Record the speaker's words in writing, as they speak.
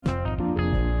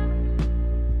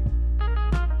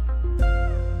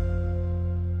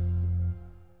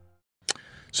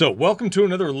So, welcome to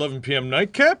another 11 p.m.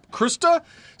 Nightcap. Krista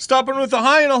stopping with a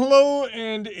hi and a hello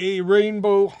and a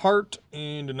rainbow heart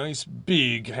and a nice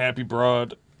big happy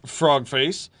broad frog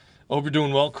face. I hope you're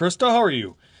doing well. Krista, how are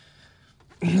you?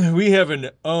 We have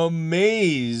an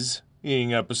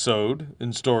amazing episode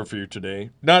in store for you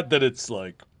today. Not that it's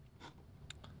like,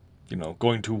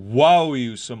 going to wow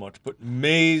you so much, but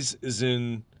maize is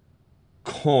in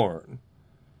corn.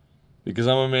 Because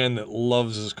I'm a man that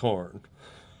loves his corn.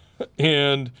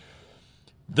 And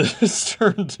this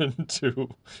turned into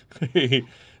a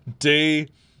day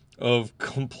of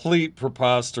complete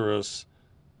preposterous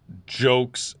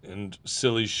jokes and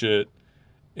silly shit,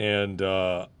 and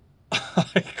I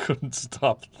couldn't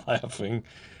stop laughing.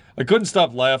 I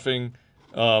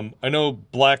know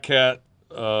Black Cat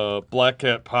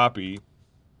Poppy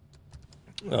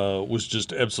was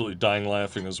just absolutely dying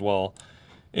laughing as well,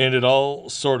 and it all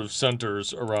sort of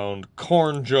centers around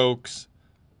corn jokes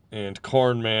and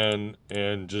Corn Man,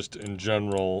 and just in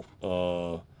general,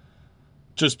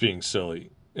 just being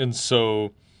silly. And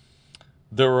so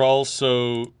there were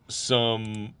also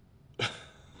some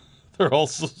there are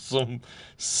also some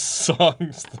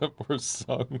songs that were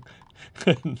sung,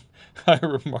 and I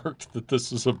remarked that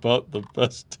this was about the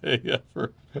best day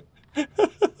ever.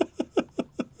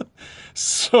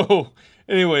 So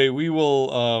anyway,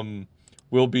 we'll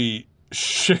be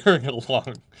sharing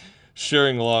along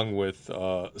with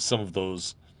some of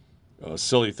those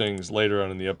silly things later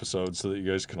on in the episode so that you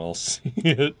guys can all see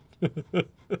it.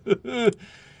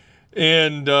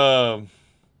 And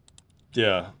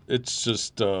yeah, it's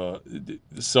just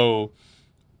so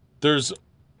there's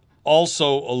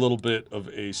also a little bit of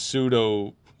a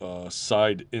pseudo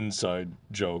side inside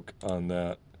joke on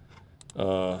that.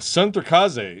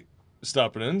 Sentrikaze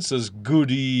stopping in says good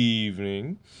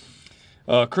evening.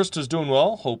 Krista's doing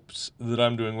well. Hopes that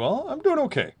I'm doing well. I'm doing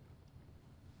okay.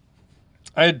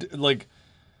 I had, and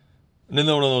then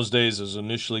one of those days was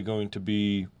initially going to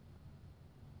be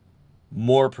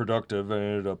more productive. I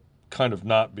ended up kind of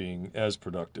not being as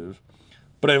productive.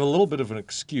 But I have a little bit of an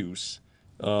excuse,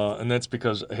 and that's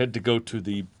because I had to go to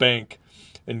the bank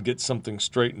and get something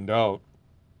straightened out.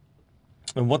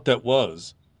 And what that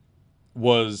was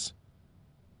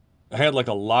I had like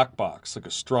a lockbox, like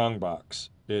a strong box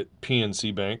at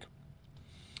PNC Bank.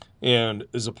 And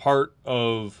as a part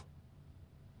of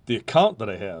the account that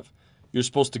I have, you're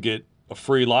supposed to get a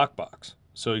free lockbox.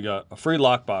 So you got a free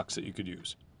lockbox that you could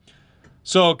use.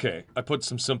 So, okay, I put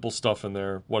some simple stuff in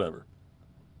there, whatever.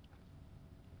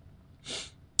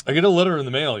 I get a letter in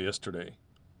the mail yesterday.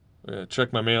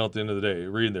 Check my mail at the end of the day.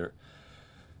 Read there.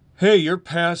 Hey, you're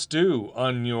past due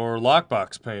on your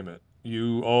lockbox payment.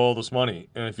 You owe all this money.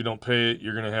 And if you don't pay it,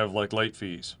 you're going to have, late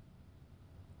fees.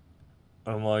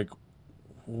 I'm like,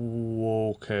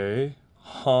 okay,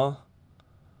 huh?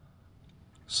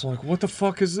 So, what the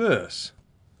fuck is this?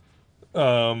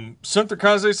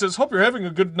 Sentrikaze says, hope you're having a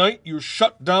good night. You're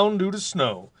shut down due to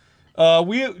snow.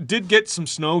 We did get some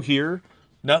snow here.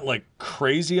 Not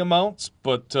crazy amounts,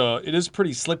 but it is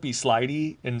pretty slippy,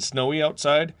 slidey, and snowy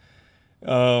outside.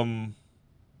 My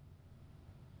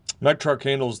truck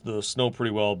handles the snow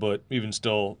pretty well, but even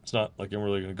still, it's not like I'm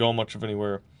really going to go much of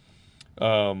anywhere.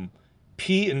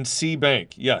 P and C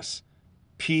Bank, yes.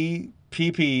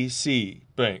 PPC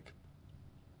Bank.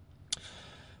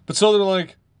 But so they're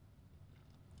like,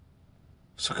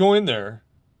 so go in there.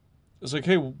 It's like,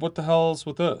 hey, what the hell is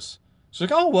with this? She's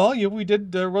like, oh, well, yeah,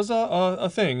 there was a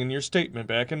thing in your statement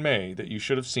back in May that you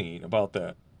should have seen about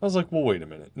that. I was like, well, wait a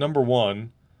minute. Number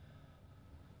one,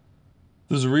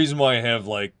 there's a reason why I have,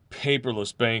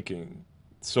 paperless banking.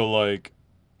 So,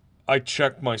 I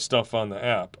check my stuff on the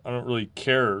app. I don't really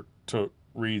care to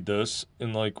read this.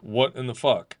 And, what in the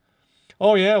fuck?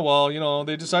 Oh, yeah, well,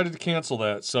 they decided to cancel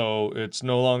that, so it's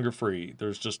no longer free.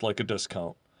 There's just, a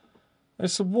discount. I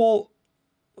said, well,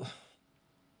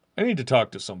 I need to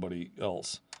talk to somebody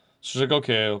else. She's like,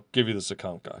 okay, I'll give you this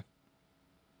account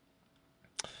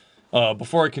guy.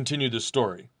 Before I continue this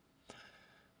story.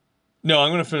 No,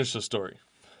 I'm going to finish the story.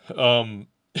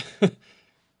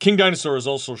 King Dinosaur is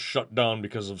also shut down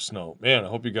because of snow. Man, I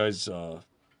hope you guys are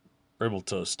able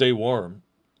to stay warm.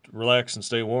 Relax and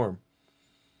stay warm.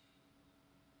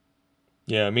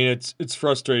 Yeah, I mean, it's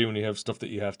frustrating when you have stuff that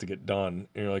you have to get done.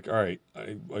 And you're like, all right,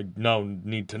 I now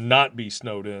need to not be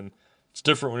snowed in. It's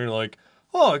different when you're like,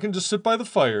 oh, I can just sit by the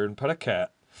fire and pet a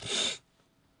cat.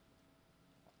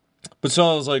 But so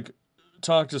I was like,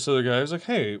 talk to this other guy. I was like,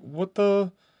 hey, what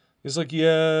the... He's like,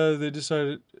 yeah, they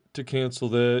decided to cancel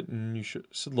that, and you should... I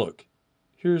said, look,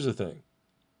 here's the thing.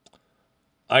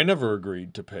 I never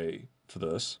agreed to pay for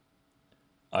this.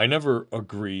 I never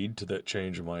agreed to that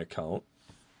change in my account.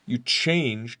 You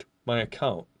changed my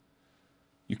account.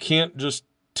 You can't just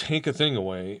take a thing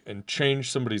away and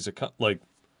change somebody's account. Like,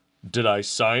 did I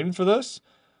sign for this?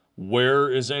 Where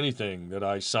is anything that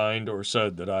I signed or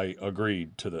said that I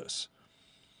agreed to this?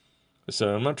 I said,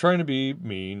 I'm not trying to be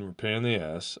mean or pain in the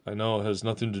ass. I know it has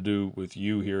nothing to do with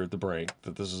you here at the break,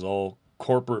 that this is all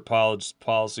corporate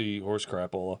policy horse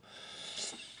crapola.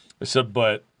 I said,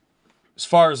 but as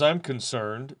far as I'm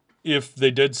concerned, if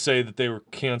they did say that they were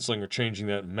canceling or changing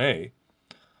that in May,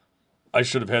 I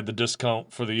should have had the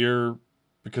discount for the year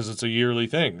because it's a yearly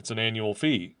thing. It's an annual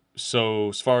fee. So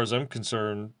as far as I'm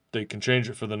concerned, they can change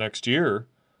it for the next year,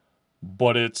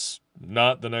 but it's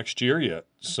not the next year yet.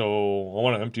 So I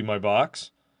want to empty my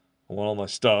box. I want all my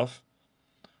stuff.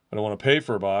 I don't want to pay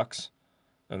for a box.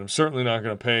 And I'm certainly not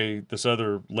going to pay this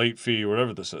other late fee or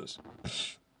whatever this is.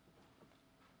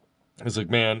 It's like,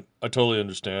 man, I totally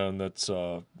understand. That's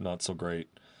not so great.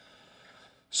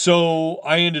 So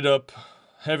I ended up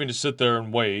having to sit there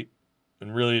and wait.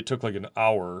 And really, it took like an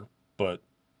hour. But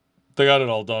they got it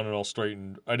all done and all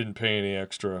straightened. I didn't pay any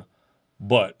extra.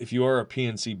 But if you are a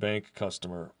PNC Bank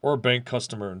customer or a bank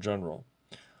customer in general,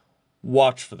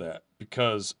 watch for that.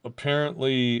 Because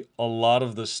apparently a lot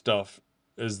of this stuff,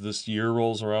 as this year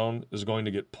rolls around, is going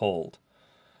to get pulled.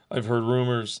 I've heard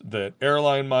rumors that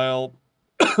airline mile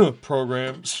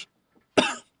programs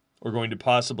are going to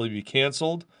possibly be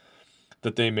canceled,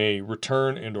 that they may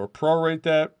return and or prorate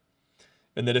that,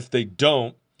 and that if they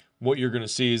don't, what you're going to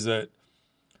see is that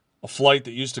a flight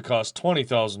that used to cost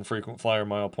 20,000 frequent flyer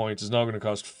mile points is now going to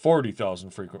cost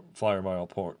 40,000 frequent flyer mile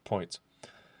points.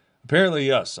 Apparently,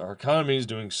 yes, our economy is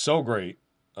doing so great,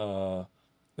 and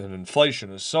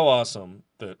inflation is so awesome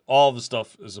that all the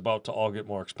stuff is about to all get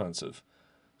more expensive.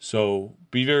 So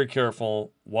be very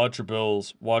careful. Watch your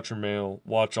bills. Watch your mail.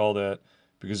 Watch all that.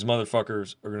 Because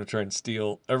motherfuckers are going to try and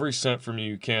steal every cent from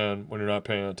you can when you're not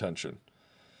paying attention.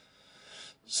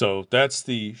 So that's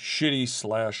the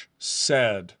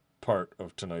shitty/sad part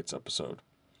of tonight's episode.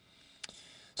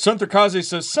 Santrakaze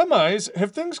says, semis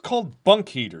have things called bunk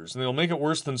heaters, and they'll make it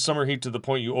worse than summer heat to the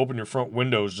point you open your front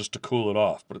windows just to cool it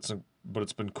off. But it's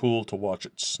been cool to watch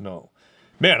it snow.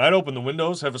 Man, I'd open the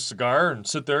windows, have a cigar, and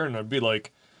sit there, and I'd be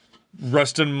like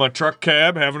resting in my truck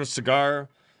cab, having a cigar,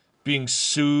 being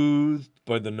soothed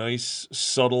by the nice,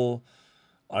 subtle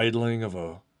idling of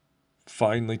a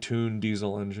finely tuned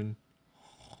diesel engine.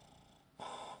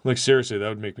 Like, seriously, that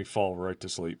would make me fall right to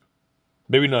sleep.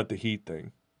 Maybe not the heat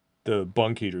thing. The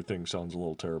bunk heater thing sounds a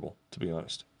little terrible, to be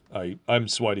honest. I'm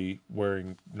sweaty,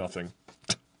 wearing nothing.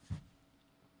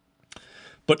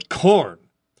 But corn.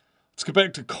 Let's get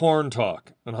back to corn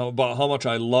talk and about how much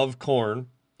I love corn.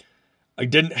 I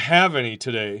didn't have any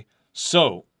today.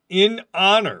 So, in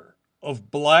honor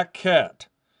of Black Cat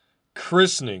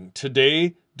christening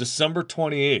today, December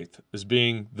 28th, as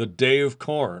being the day of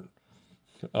corn,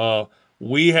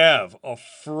 we have a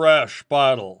fresh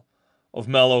bottle of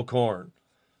mellow corn.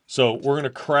 So we're going to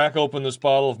crack open this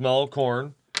bottle of mellow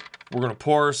corn. We're going to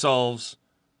pour ourselves,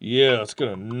 let's get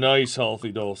a nice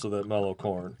healthy dose of that mellow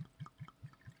corn.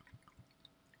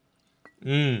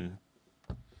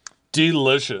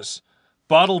 Delicious.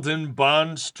 Bottled in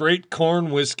bond straight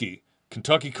corn whiskey.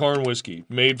 Kentucky corn whiskey.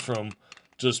 Made from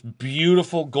just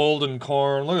beautiful golden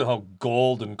corn. Look at how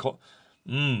golden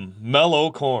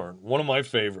mellow corn. One of my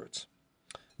favorites.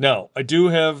 Now, I do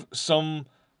have some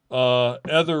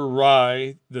other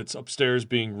rye that's upstairs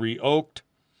being re-oaked.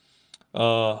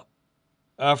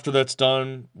 After that's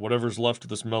done, whatever's left of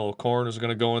this mellow corn is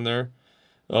going to go in there.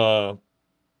 But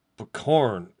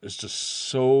corn is just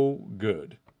so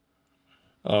good.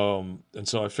 And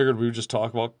so I figured we would just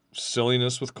talk about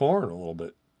silliness with corn a little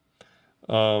bit.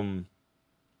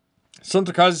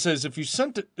 Santrakaze says, if you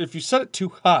set it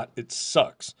too hot, it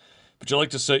sucks. But you like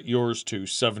to set yours to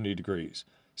 70 degrees.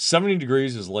 70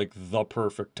 degrees is like the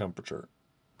perfect temperature,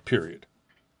 period.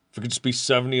 If it could just be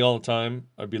 70 all the time,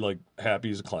 I'd be like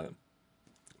happy as a clam.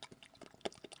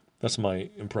 That's my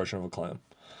impression of a clam.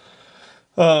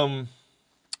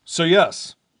 So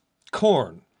yes,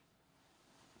 corn.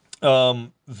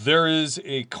 There is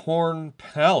a corn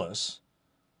palace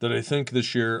that I think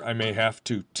this year I may have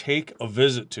to take a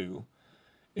visit to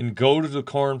and go to the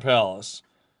corn palace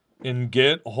and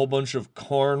get a whole bunch of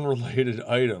corn-related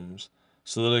items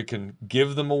so that I can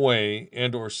give them away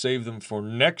and or save them for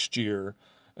next year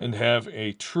and have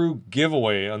a true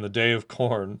giveaway on the day of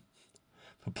corn.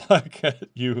 But Black Cat,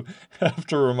 you have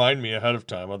to remind me ahead of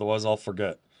time, otherwise I'll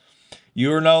forget.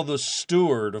 You are now the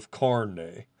steward of Corn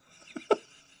Day.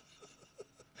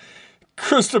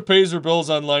 Krista pays her bills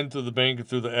online through the bank and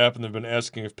through the app, and they've been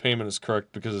asking if payment is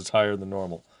correct because it's higher than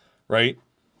normal. Right?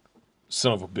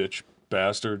 Son of a bitch.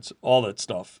 bastards, all that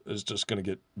stuff is just going to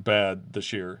get bad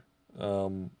this year.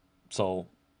 So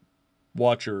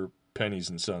watch your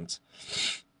pennies and cents.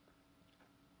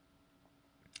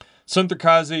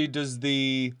 Sunthakaze, does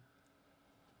the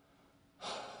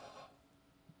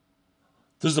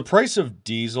price of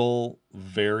diesel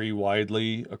vary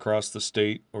widely across the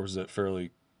state, or is it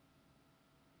fairly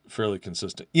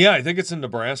consistent? Yeah, I think it's in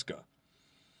Nebraska.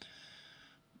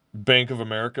 Bank of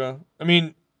America. I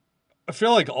mean, I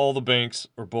feel like all the banks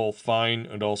are both fine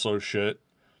and also shit.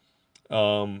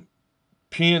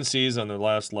 PNC's on their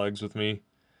last legs with me.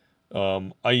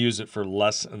 I use it for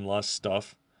less and less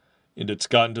stuff. And it's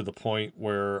gotten to the point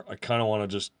where I kind of want to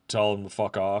just tell them to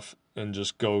fuck off and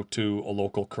just go to a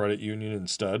local credit union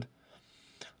instead.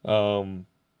 So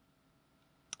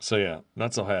yeah,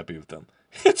 not so happy with them.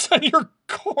 It's on your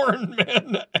Corn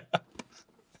Man app.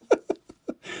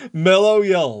 Mellow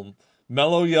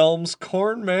Yelm's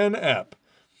Corn Man app,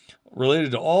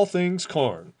 related to all things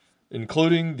corn,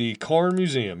 including the Corn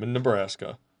Museum in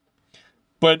Nebraska.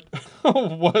 But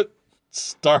what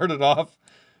started off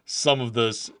some of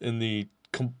this in the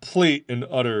complete and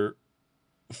utter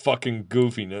fucking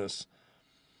goofiness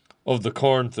of the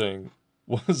corn thing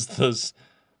was this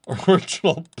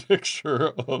original picture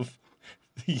of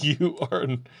you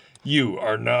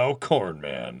are now Corn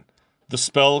Man. The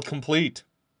spell complete.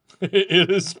 It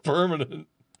is permanent.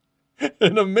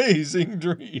 An amazing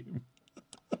dream.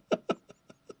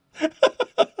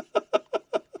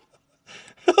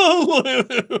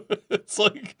 It's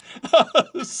like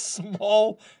a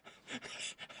small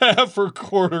half or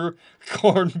quarter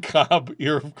corn cob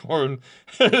ear of corn.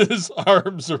 His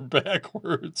arms are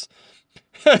backwards.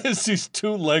 Has these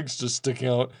two legs just sticking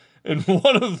out, and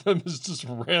one of them is just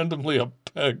randomly a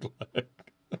peg leg.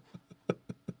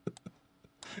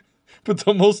 But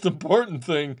the most important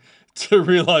thing to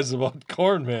realize about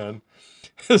Corn Man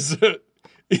is that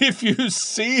if you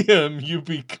see him, you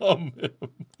become him.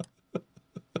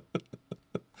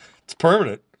 It's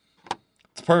permanent.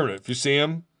 It's permanent. If you see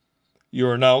him, you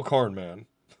are now Corn Man.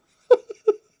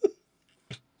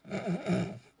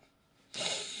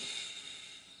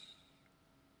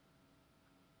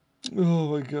 Oh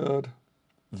my God.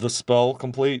 The spell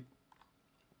complete.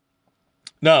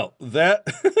 Now, that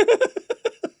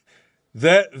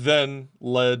then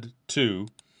led to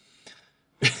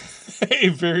a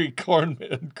very Corn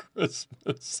Man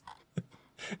Christmas.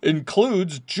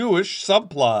 Includes Jewish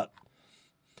subplot.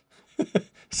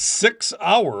 6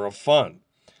 hour of fun.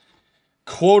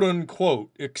 Quote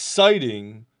unquote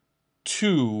exciting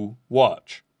to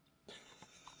watch.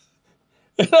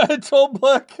 And I told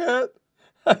Black Cat,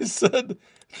 I said,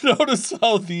 notice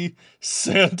how the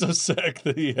Santa sack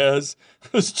that he has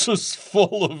is just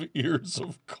full of ears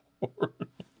of corn.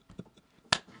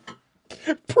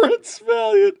 Prince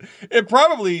Valiant. It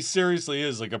probably seriously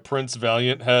is like a Prince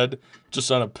Valiant head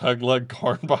just on a peg leg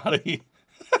corn body.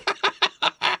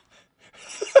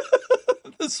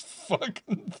 This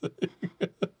fucking thing.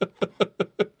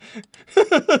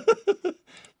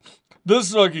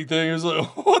 This fucking thing is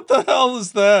like, what the hell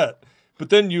is that? But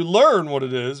then you learn what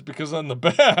it is because on the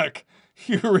back,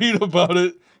 you read about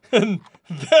it, and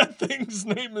that thing's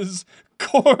name is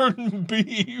corned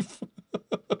beef.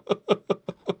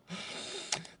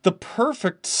 The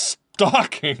perfect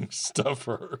stocking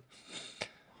stuffer.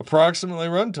 Approximately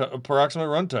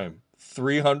runtime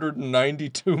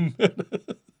 392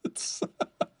 minutes.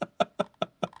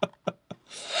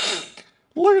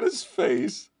 Look at his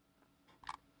face.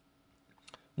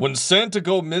 When Santa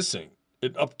go missing,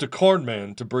 it up to Corn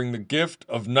Man to bring the gift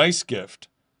of nice gift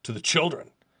to the children.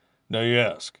 Now you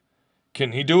ask,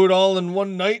 can he do it all in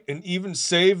one night and even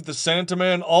save the Santa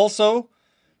Man also?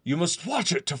 You must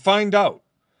watch it to find out.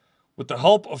 With the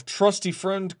help of trusty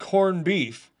friend Corn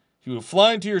Beef, he will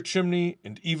fly into your chimney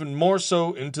and even more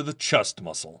so into the chest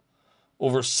muscle.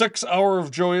 Over 6 hours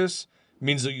of joyous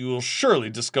means that you will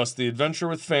surely discuss the adventure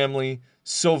with family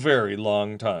so very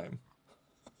long time.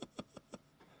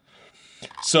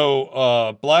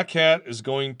 So, Black Cat is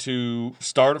going to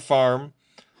start a farm,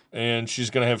 and she's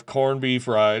going to have corned beef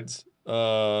rides,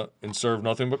 and serve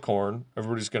nothing but corn.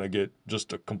 Everybody's going to get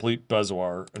just a complete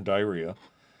bezoar and diarrhea.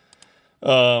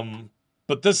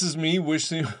 But this is me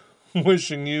wishing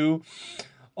you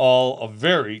all a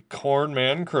very Corn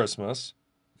Man Christmas.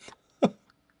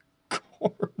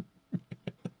 Corn Man.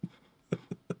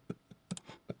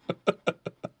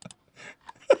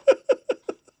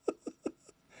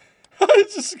 I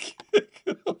just can't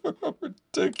get over how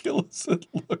ridiculous it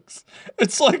looks.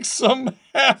 It's like some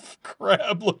half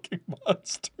crab looking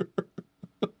monster.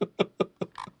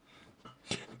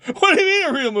 What do you mean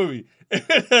a real movie?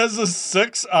 It has a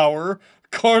 6 hour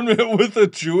Corn Man with a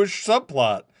Jewish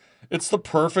subplot. It's the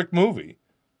perfect movie.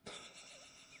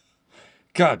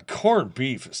 God, corned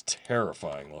beef is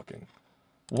terrifying looking.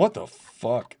 What the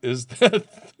fuck is that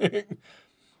thing?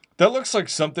 That looks like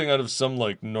something out of some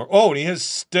like... Oh, and he has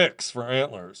sticks for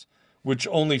antlers, which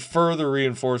only further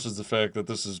reinforces the fact that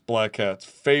this is Black Cat's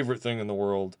favorite thing in the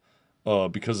world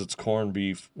because it's corned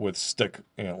beef with stick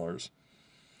antlers.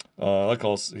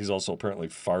 He's also apparently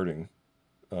farting.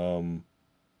 What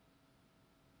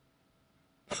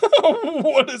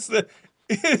is that?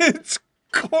 It's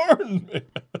Corn Man.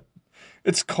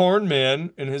 It's Corn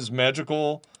Man and his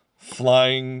magical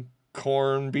flying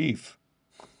corned beef.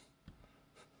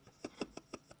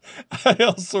 I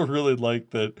also really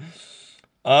like that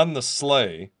on the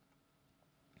sleigh,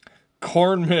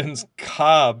 Corn Man's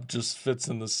cob just fits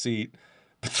in the seat,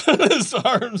 but then his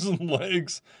arms and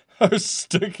legs are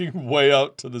sticking way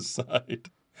out to the side,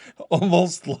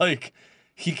 almost like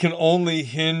he can only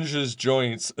hinge his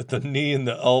joints at the knee and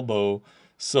the elbow,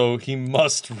 so he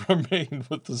must remain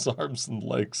with his arms and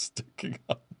legs sticking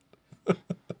out.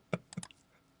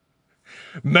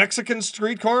 Mexican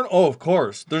street corn? Oh, of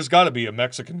course. There's got to be a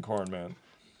Mexican corn man.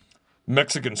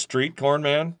 Mexican street corn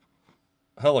man?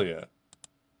 Hell yeah.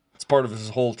 It's part of his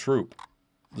whole troop.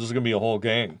 This is going to be a whole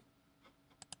gang.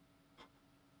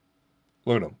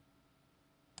 Look at him.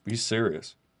 He's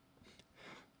serious.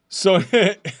 So,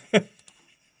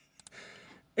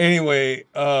 anyway,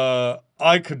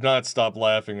 I could not stop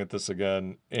laughing at this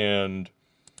again. And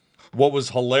what was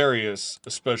hilarious,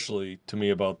 especially to me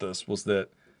about this, was that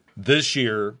this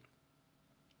year,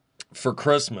 for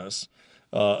Christmas,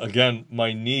 again,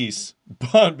 my niece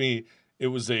bought me, it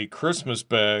was a Christmas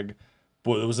bag,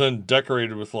 but it was then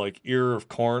decorated with like ear of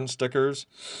corn stickers.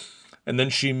 And then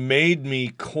she made me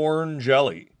corn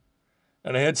jelly.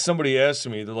 And I had somebody ask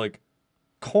me, they're like,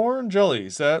 corn jelly,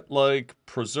 is that like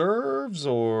preserves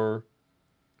or?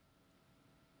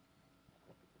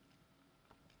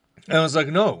 And I was like,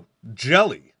 no,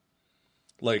 jelly.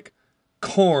 Like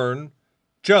corn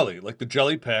jelly, like the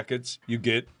jelly packets you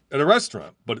get at a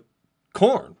restaurant, but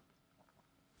corn.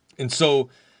 And so,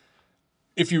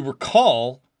 if you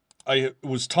recall, I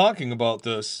was talking about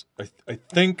this, I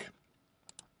think,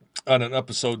 on an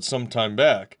episode sometime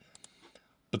back,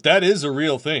 but that is a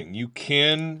real thing. You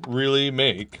can really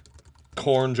make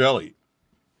corn jelly.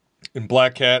 In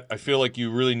Black Cat, I feel like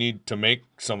you really need to make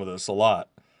some of this a lot,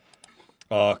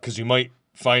 because you might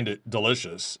find it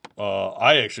delicious.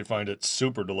 I actually find it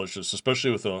super delicious,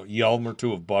 especially with a yelm or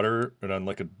two of butter and on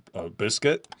like a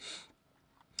biscuit.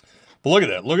 But look at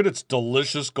that. Look at its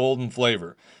delicious golden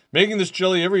flavor. Making this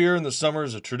jelly every year in the summer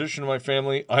is a tradition of my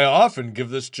family. I often give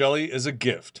this jelly as a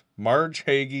gift. Marge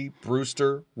Hagee,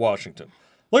 Brewster, Washington.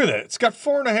 Look at that. It's got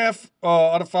 4.5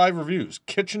 out of 5 reviews.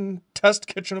 Kitchen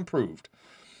approved.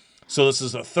 So this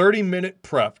is a 30-minute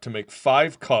prep to make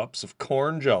 5 cups of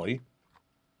corn jelly.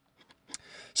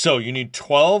 So you need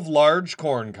 12 large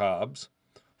corn cobs,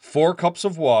 4 cups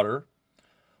of water,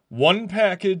 1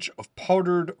 package of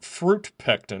powdered fruit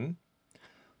pectin,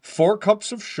 4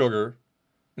 cups of sugar,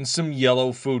 and some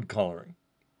yellow food coloring.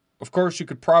 Of course, you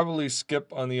could probably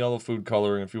skip on the yellow food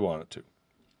coloring if you wanted to.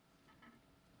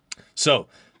 So,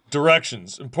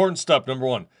 directions. Important step number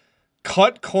 1.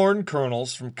 Cut corn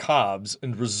kernels from cobs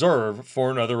and reserve for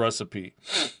another recipe.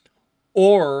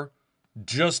 Or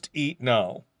just eat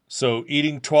now. So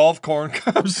eating 12 corn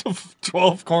cobs of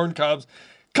 12 corn cobs.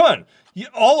 Come on.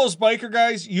 All those biker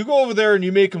guys, you go over there and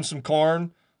you make them some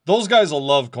corn. Those guys will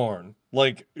love corn.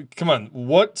 Like, come on.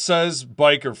 What says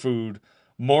biker food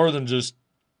more than just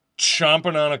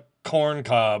chomping on a corn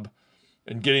cob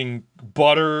and getting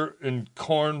butter and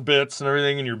corn bits and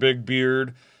everything in your big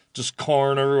beard? Just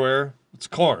corn everywhere. It's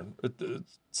corn.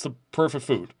 It's the perfect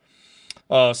food.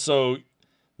 So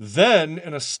then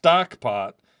in a stock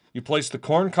pot, you place the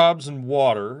corn cobs in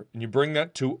water and you bring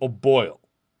that to a boil.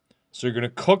 So you're going to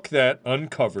cook that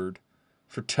uncovered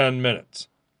for 10 minutes.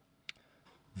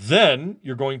 Then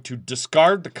you're going to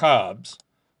discard the cobs,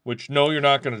 which no, you're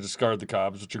not going to discard the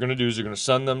cobs. What you're going to do is you're going to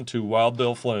send them to Wild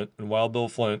Bill Flint, and Wild Bill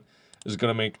Flint is going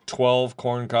to make 12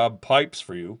 corn cob pipes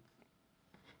for you.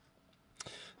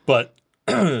 But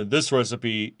this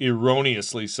recipe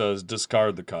erroneously says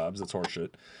discard the cobs. That's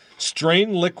horseshit.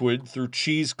 Strain liquid through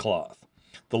cheesecloth.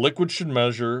 The liquid should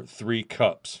measure 3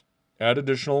 cups. Add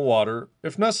additional water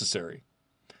if necessary.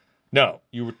 Now,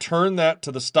 you return that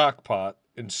to the stock pot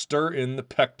and stir in the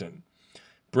pectin.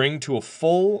 Bring to a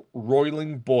full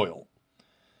roiling boil.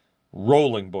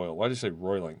 Rolling boil. Why did you say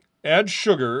roiling? Add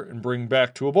sugar and bring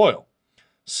back to a boil.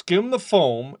 Skim the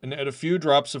foam and add a few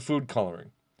drops of food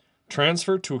coloring.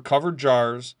 Transfer to covered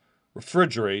jars.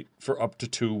 Refrigerate for up to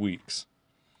 2 weeks.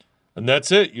 And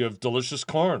that's it. You have delicious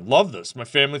corn. Love this. My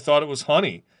family thought it was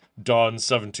honey,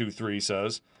 Dawn723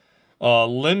 says.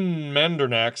 Lynn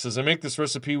Mandernack says, I make this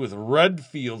recipe with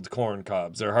Redfield corn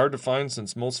cobs. They're hard to find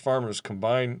since most farmers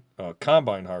combine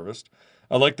harvest.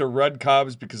 I like the red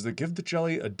cobs because they give the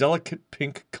jelly a delicate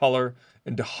pink color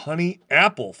and a honey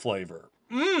apple flavor.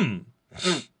 Mmm.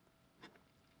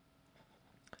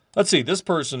 Let's see. This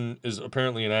person is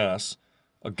apparently an ass,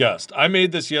 a guest. I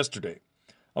made this yesterday.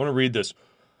 I want to read this.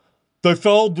 They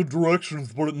followed the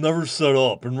directions, but it never set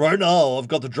up. And right now, I've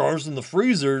got the jars in the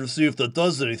freezer to see if that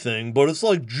does anything, but it's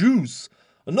like juice.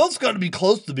 I know it's got to be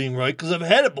close to being right because I've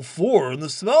had it before, and the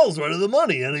smell's right of the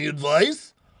money. Any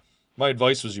advice? My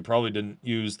advice was you probably didn't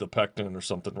use the pectin or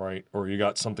something right, or you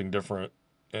got something different,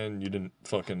 and you didn't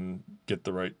fucking get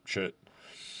the right shit.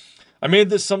 I made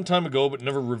this some time ago, but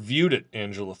never reviewed it,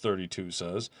 Angela32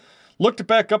 says. Looked it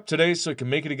back up today so I can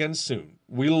make it again soon.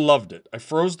 We loved it. I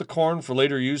froze the corn for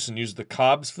later use and used the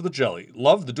cobs for the jelly.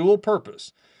 Love the dual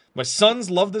purpose. My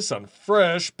sons love this on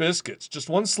fresh biscuits. Just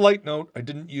one slight note, I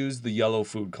didn't use the yellow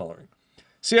food coloring.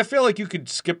 See, I feel like you could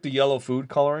skip the yellow food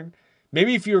coloring.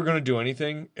 Maybe if you were going to do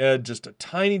anything, add just a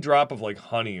tiny drop of like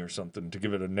honey or something to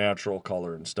give it a natural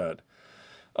color instead.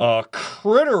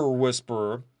 Critter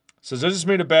Whisperer says, I just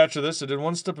made a batch of this. I did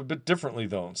one step a bit differently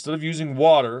though. Instead of using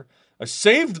water, I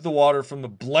saved the water from the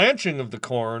blanching of the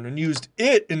corn and used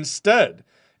it instead.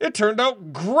 It turned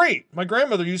out great. My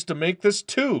grandmother used to make this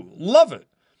too. Love it.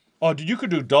 Oh, dude, you could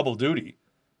do double duty.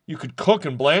 You could cook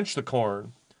and blanch the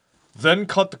corn, then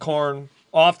cut the corn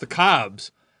off the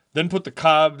cobs, then put the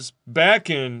cobs back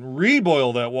in,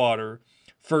 reboil that water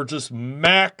for just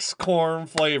max corn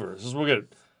flavors. This is what we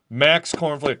get. Max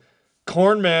corn flavor.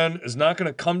 Corn Man is not going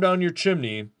to come down your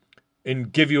chimney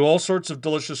and give you all sorts of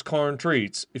delicious corn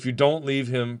treats if you don't leave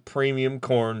him premium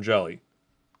corn jelly.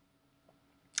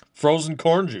 Frozen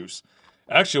corn juice.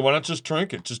 Actually, why not just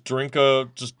drink it? Just drink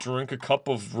a cup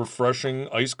of refreshing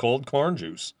ice cold corn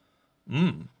juice.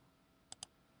 Mmm.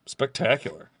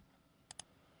 Spectacular.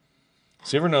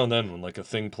 See, every now and then when like a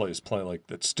thing plays like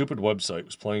that stupid website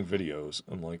was playing videos,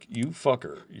 I'm like, you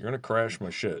fucker, you're gonna crash my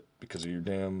shit because of your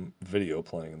damn video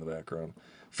playing in the background.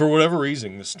 For whatever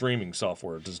reason, the streaming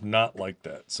software does not like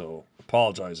that, so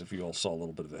apologize if you all saw a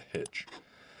little bit of a hitch.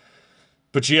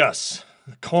 But yes,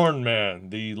 Corn Man,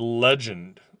 the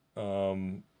legend.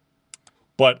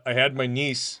 But I had my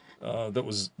niece that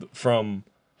was from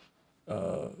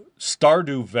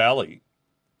Stardew Valley.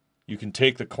 You can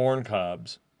take the corn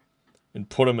cobs and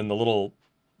put them in the little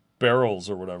barrels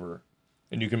or whatever,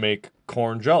 and you can make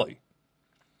corn jelly.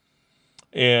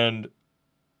 And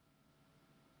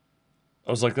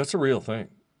I was like, that's a real thing.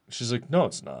 She's like, no,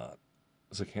 it's not. I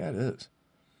was like, yeah, it is.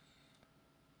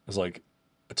 I was like,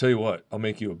 I tell you what, I'll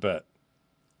make you a bet.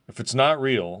 If it's not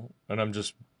real, and I'm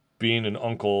just being an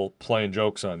uncle playing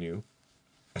jokes on you,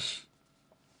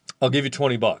 I'll give you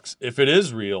 $20. If it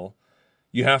is real,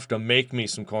 you have to make me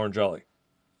some corn jelly.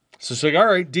 So she's like, all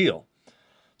right, deal.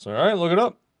 So, all right, look it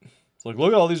up. It's like,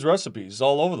 look at all these recipes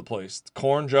all over the place.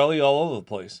 Corn jelly all over the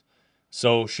place.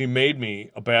 So she made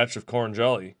me a batch of corn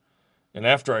jelly. And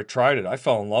after I tried it, I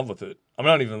fell in love with it. I'm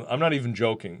not even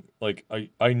joking. Like,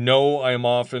 I know I am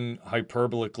often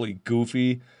hyperbolically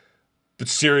goofy, but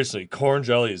seriously, corn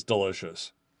jelly is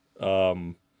delicious. I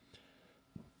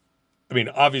mean,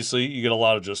 obviously, you get a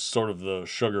lot of just sort of the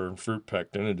sugar and fruit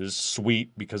pectin. It is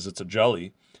sweet because it's a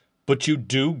jelly, but you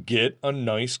do get a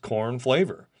nice corn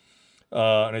flavor.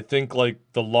 And I think, like,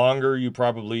 the longer you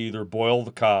probably either boil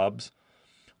the cobs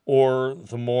or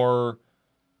the more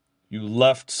you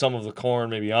left some of the corn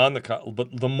maybe on the cob,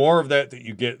 but the more of that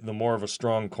you get, the more of a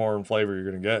strong corn flavor you're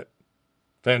going to get.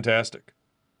 Fantastic.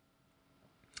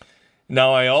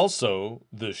 Now, I also,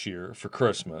 this year, for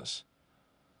Christmas,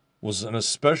 was an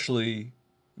especially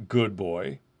good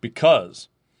boy because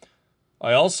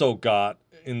I also got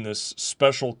in this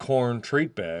special corn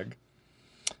treat bag,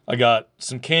 I got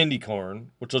some candy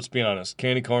corn, which, let's be honest,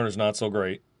 candy corn is not so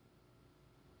great.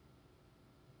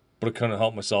 But I couldn't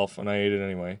help myself, and I ate it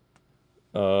anyway.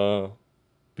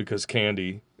 Because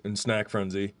candy and snack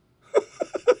frenzy.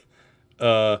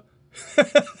 Couldn't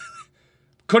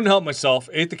help myself.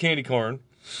 Ate the candy corn.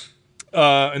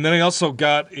 And then I also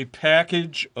got a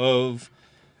package of,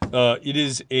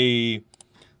 this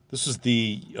is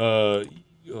the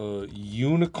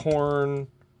unicorn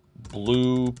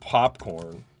blue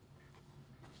popcorn.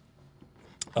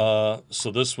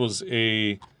 So this was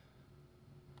I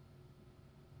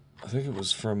think it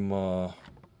was from,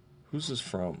 who's this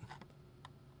from?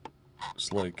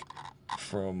 It's like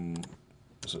from,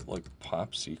 is it like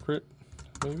Pop Secret,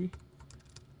 maybe?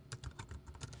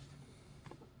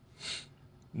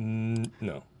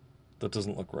 No. That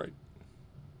doesn't look right.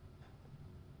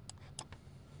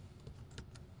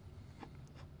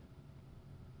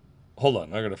 Hold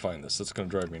on, I gotta find this. That's gonna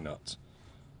drive me nuts.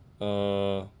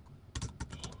 Oh,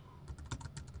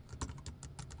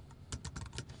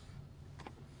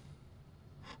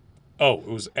 it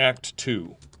was Act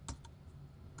 2.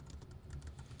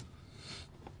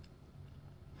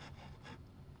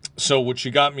 So what she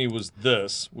got me was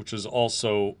this, which is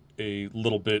also a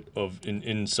little bit of an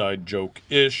inside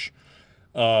joke-ish.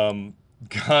 Got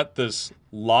this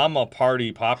llama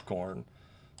party popcorn.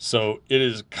 So it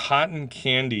is cotton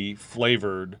candy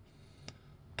flavored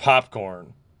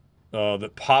popcorn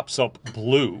that pops up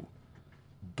blue.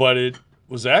 But it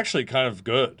was actually kind of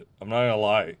good. I'm not going to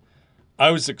lie. I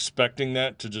was expecting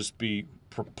that to just be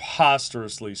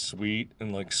preposterously sweet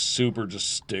and like super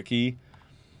just sticky.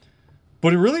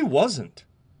 But it really wasn't.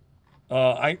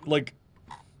 Again,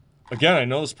 I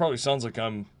know this probably sounds like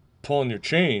I'm pulling your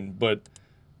chain, but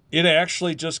it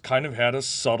actually just kind of had a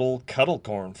subtle kettle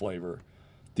corn flavor.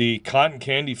 The cotton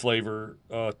candy flavor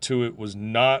to it was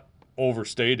not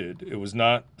overstated. It was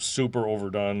not super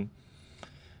overdone.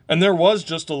 And there was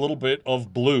just a little bit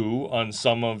of blue on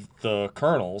some of the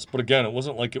kernels, but again, it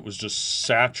wasn't like it was just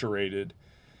saturated.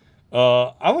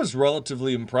 I was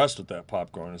relatively impressed with that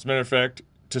popcorn. As a matter of fact,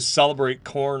 to celebrate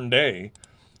Corn Day,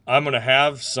 I'm going to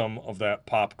have some of that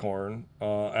popcorn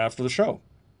after the show.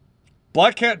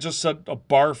 Black Cat just sent a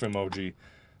barf emoji.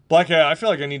 Black Cat, I feel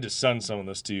like I need to send some of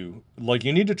this to you. Like,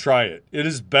 you need to try it. It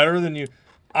is better than you...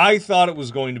 I thought it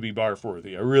was going to be barf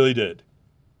worthy. I really did.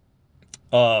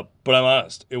 But I'm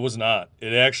honest, it was not.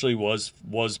 It actually was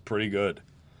pretty good.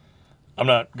 I'm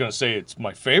not going to say it's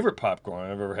my favorite popcorn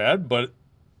I've ever had, but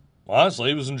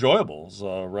honestly, it was enjoyable. It was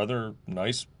a rather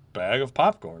nice bag of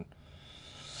popcorn.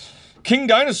 King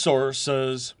Dinosaur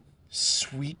says,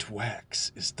 sweet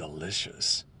wax is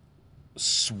delicious.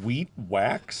 Sweet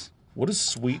wax? What is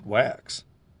sweet wax?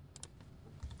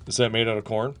 Is that made out of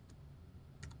corn?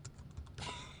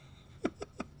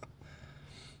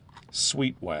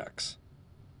 Sweet wax.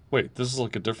 Wait, this is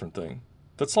like a different thing.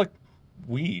 That's like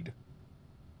weed.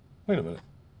 Wait a minute.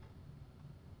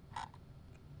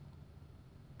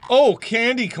 Oh,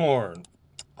 candy corn.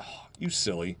 Oh, you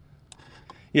silly.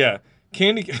 Yeah,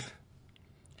 candy...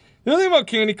 The other thing about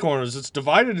candy corn is it's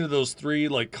divided into those three,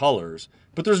 like, colors.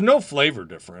 But there's no flavor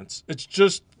difference. It's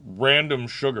just random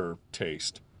sugar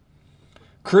taste.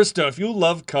 Krista, if you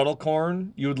love kettle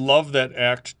corn, you would love that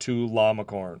Act 2 llama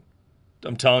corn.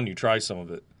 I'm telling you, try some of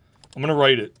it. I'm going to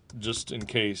write it just in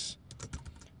case.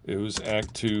 It was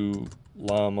Act 2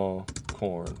 llama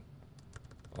corn.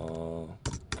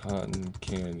 Cotton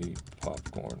candy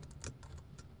popcorn.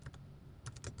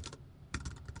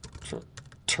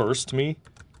 Turst me?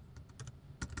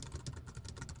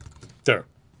 There.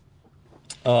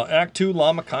 Act 2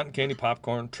 llama cotton candy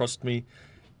popcorn. Trust me,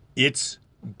 it's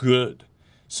good.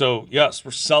 So, yes,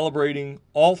 we're celebrating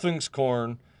all things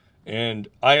corn. And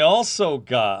I also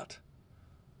got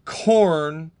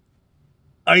corn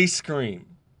ice cream.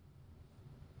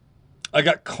 I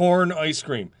got corn ice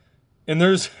cream. And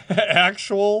there's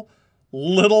actual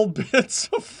little bits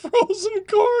of frozen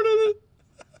corn in it.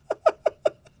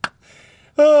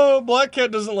 Oh, Black Cat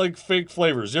doesn't like fake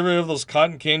flavors. You ever have those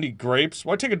cotton candy grapes?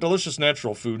 Why take a delicious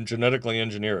natural food and genetically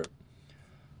engineer it?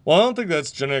 Well, I don't think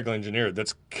that's genetically engineered.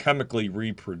 That's chemically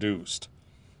reproduced.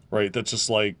 Right? That's just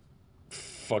like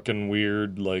fucking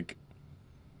weird, like...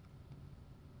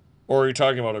 Or are you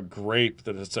talking about a grape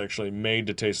that it's actually made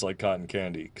to taste like cotton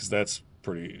candy? Because that's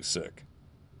pretty sick.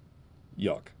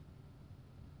 Yuck.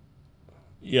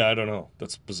 Yeah, I don't know.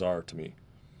 That's bizarre to me.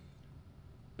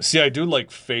 See, I do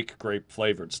like fake grape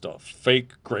flavored stuff.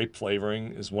 Fake grape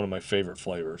flavoring is one of my favorite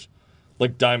flavors.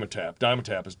 Like Dimetapp.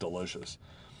 Dimetapp is delicious.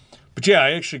 But yeah,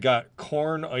 I actually got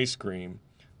corn ice cream.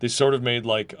 They sort of made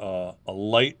like a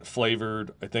light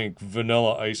flavored, I think,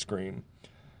 vanilla ice cream.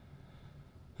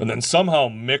 And then somehow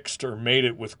mixed or made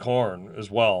it with corn as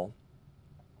well.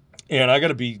 And I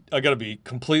gotta be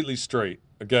completely straight.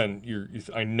 Again,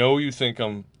 I know you think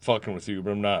I'm fucking with you,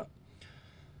 but I'm not.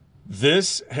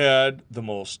 This had the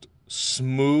most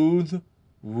smooth,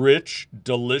 rich,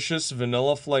 delicious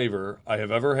vanilla flavor I have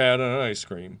ever had on an ice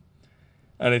cream.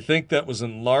 And I think that was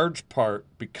in large part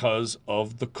because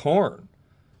of the corn.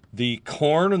 The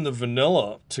corn and the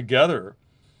vanilla together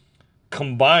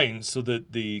combine so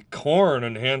that the corn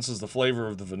enhances the flavor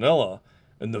of the vanilla,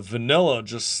 and the vanilla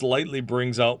just slightly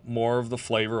brings out more of the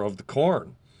flavor of the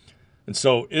corn. And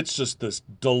so it's just this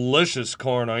delicious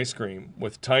corn ice cream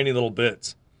with tiny little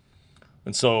bits.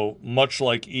 And so much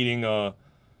like eating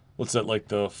what's that, like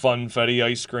the funfetti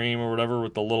ice cream or whatever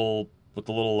with the little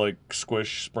like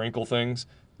squish sprinkle things,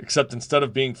 except instead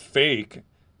of being fake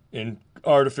and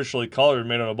artificially colored,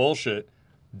 made out of bullshit,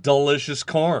 delicious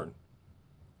corn.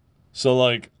 So,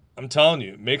 like, I'm telling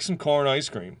you, make some corn ice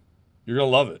cream. You're going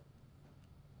to love it.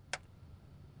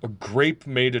 A grape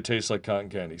made to taste like cotton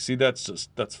candy. See, that's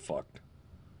fucked.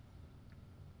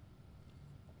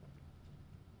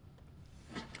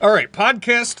 All right,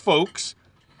 podcast folks,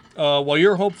 while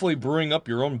you're hopefully brewing up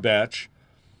your own batch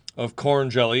of corn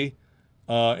jelly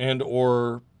and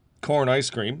or corn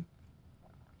ice cream,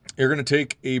 you're going to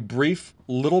take a brief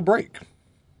little break.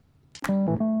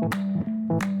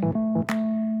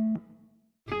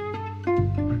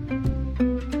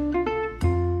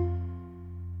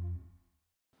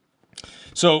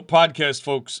 So, podcast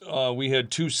folks, we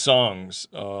had two songs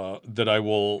that I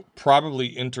will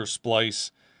probably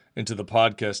intersplice into the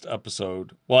podcast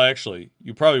episode. Well, actually,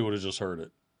 you probably would have just heard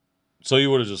it. So you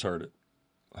would have just heard it.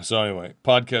 So anyway,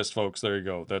 podcast folks, there you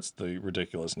go. That's the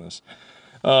ridiculousness.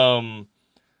 That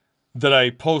I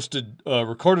posted,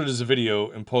 recorded as a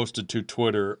video and posted to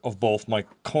Twitter of both my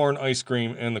corn ice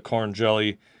cream and the corn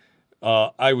jelly.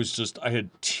 I had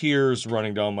tears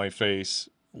running down my face.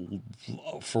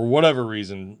 For whatever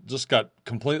reason, just got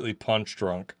completely punch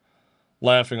drunk,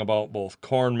 laughing about both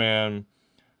Corn Man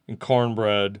and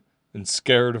cornbread and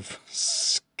scared of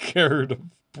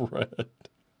bread.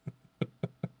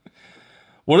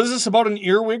 What is this about an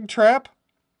earwig trap?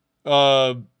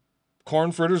 Corn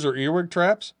fritters or earwig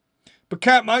traps? But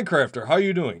Cat Minecrafter, how are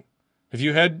you doing? Have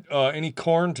you had any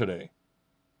corn today?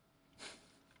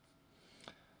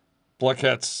 Black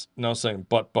Cat's now saying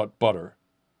butter.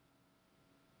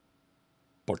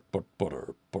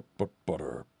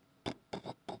 Butter.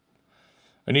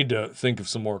 I need to think of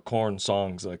some more corn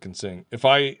songs I can sing. If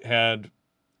I had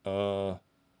a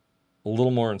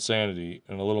little more insanity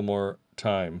and a little more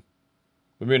time,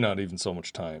 maybe not even so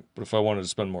much time, but if I wanted to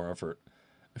spend more effort,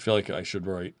 I feel like I should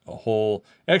write a whole...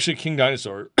 Actually, King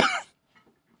Dinosaur...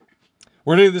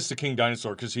 We're going to do this to King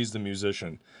Dinosaur because he's the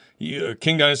musician.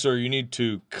 King Dinosaur, you need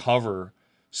to cover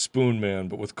Spoon Man,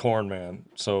 but with Corn Man.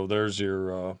 So there's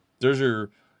your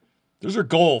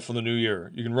goal for the new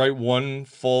year. You can write one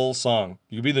full song.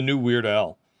 You can be the new Weird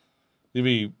Al. You can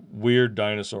be Weird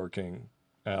Dinosaur King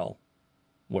Al.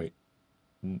 Wait.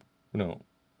 No.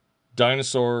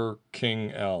 Dinosaur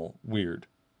King Al. Weird.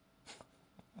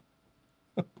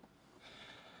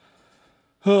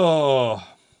 Oh.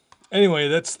 Anyway,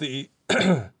 that's the...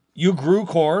 You grew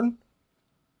corn?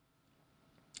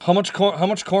 How much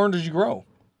corn did you grow?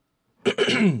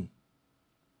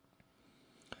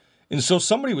 And so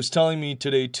somebody was telling me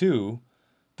today, too,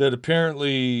 that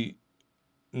apparently...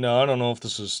 No, I don't know if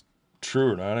this is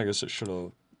true or not. I guess I should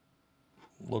have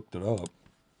looked it up.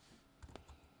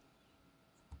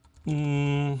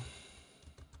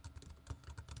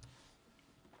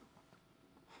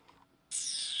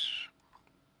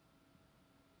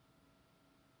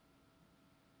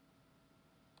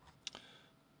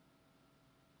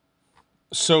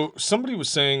 So somebody was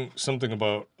saying something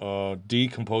about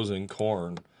decomposing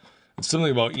corn. It's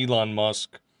something about Elon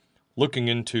Musk looking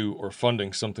into or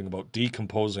funding something about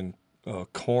decomposing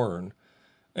corn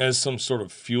as some sort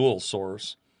of fuel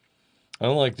source.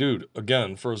 I'm like, dude,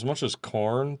 again, for as much as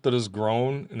corn that is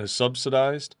grown and is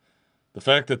subsidized, the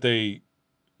fact that they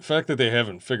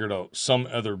haven't figured out some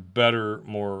other better,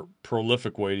 more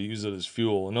prolific way to use it as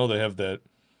fuel. I know they have that,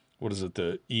 what is it,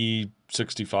 the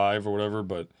E65 or whatever,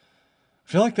 but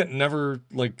I feel like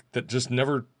that just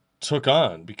never took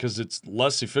on because it's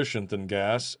less efficient than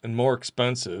gas and more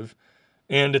expensive,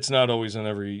 and it's not always in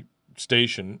every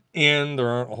station, and there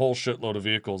aren't a whole shitload of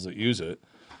vehicles that use it.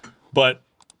 But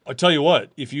I tell you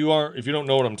what, if you don't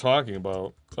know what I'm talking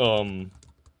about,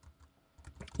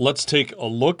 let's take a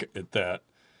look at that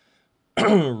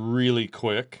really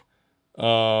quick.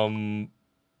 And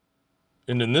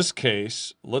in this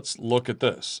case, let's look at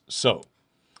this. So,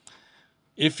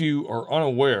 if you are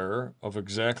unaware of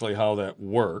exactly how that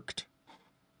worked,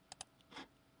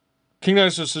 King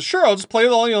Dinosaur says, sure, I'll just play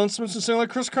with all the instruments and sing like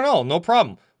Chris Cornell. No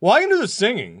problem. Well, I can do the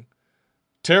singing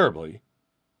terribly.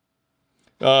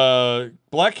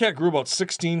 Black Cat grew about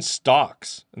 16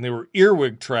 stalks, and they were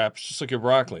earwig traps, just like your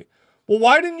broccoli. Well,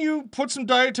 why didn't you put some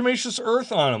diatomaceous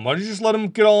earth on them? Why did you just let them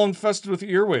get all infested with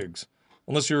earwigs?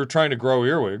 Unless you were trying to grow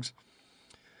earwigs.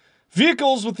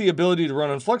 Vehicles with the ability to run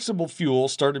on flexible fuel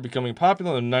started becoming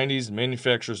popular in the 90s, and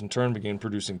manufacturers in turn began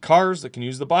producing cars that can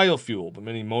use the biofuel, but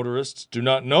many motorists do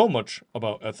not know much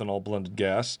about ethanol blended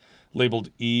gas, labeled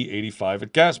E85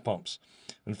 at gas pumps.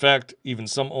 In fact, even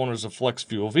some owners of flex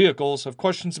fuel vehicles have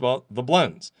questions about the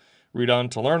blends. Read on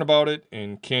to learn about it,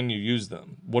 and can you use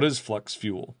them? What is flex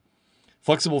fuel?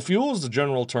 Flexible fuel is the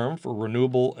general term for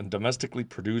renewable and domestically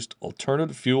produced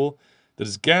alternative fuel that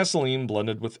is gasoline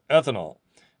blended with ethanol.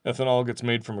 Ethanol gets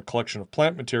made from a collection of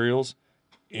plant materials,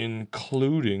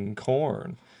 including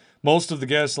corn. Most of the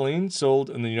gasoline sold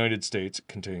in the United States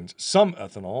contains some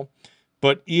ethanol,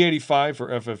 but E85 for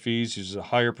FFEs uses a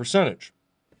higher percentage.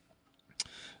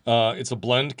 It's a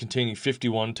blend containing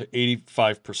 51 to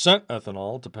 85%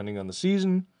 ethanol, depending on the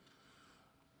season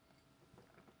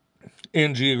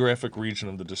and geographic region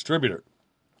of the distributor.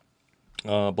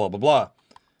 Blah, blah, blah.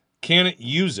 Can it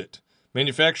use it?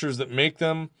 Manufacturers that make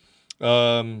them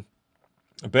a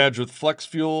badge with flex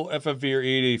fuel, FFV or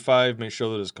 885 may show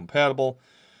that it is compatible,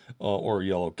 or a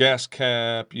yellow gas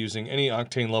cap. Using any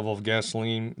octane level of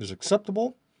gasoline is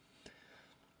acceptable.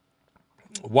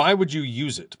 Why would you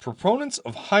use it? Proponents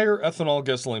of higher ethanol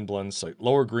gasoline blends cite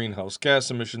lower greenhouse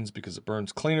gas emissions because it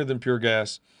burns cleaner than pure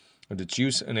gas, and its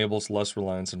use enables less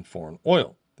reliance on foreign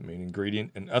oil. The main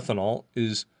ingredient in ethanol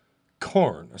is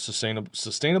corn, a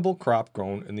sustainable crop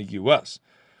grown in the U.S.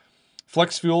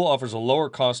 Flex fuel offers a lower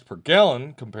cost per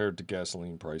gallon compared to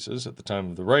gasoline prices. At the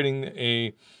time of the writing,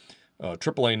 a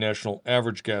AAA national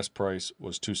average gas price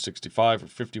was $2.65 or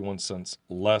 51 cents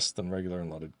less than regular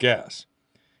unleaded gas.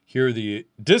 Here are the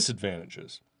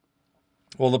disadvantages.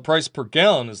 Well, the price per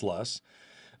gallon is less.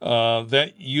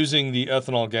 That using the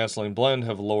ethanol gasoline blend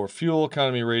have lower fuel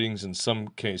economy ratings. In some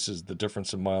cases, the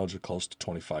difference in mileage is close to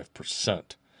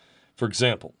 25%. For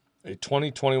example, a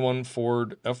 2021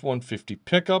 Ford F-150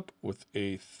 pickup with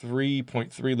a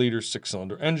 3.3-liter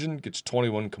six-cylinder engine gets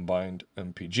 21 combined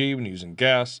mpg when using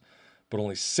gas, but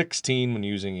only 16 when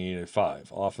using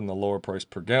E85. Often the lower price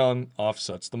per gallon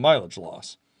offsets the mileage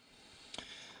loss.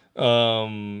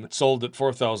 It's sold at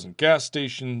 4,000 gas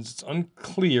stations. It's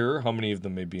unclear how many of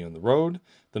them may be on the road.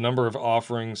 The number of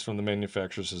offerings from the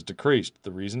manufacturers has decreased.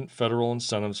 The reason? Federal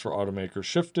incentives for automakers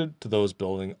shifted to those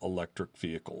building electric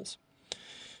vehicles.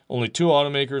 Only 2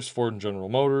 automakers, Ford and General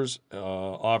Motors,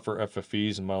 offer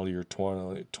FFEs in model year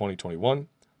 2021.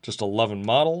 Just 11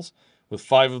 models, with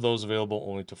 5 of those available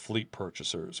only to fleet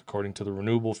purchasers. According to the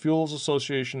Renewable Fuels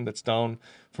Association, that's down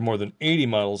from more than 80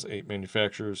 models, 8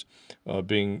 manufacturers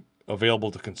being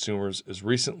available to consumers as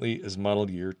recently as model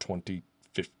year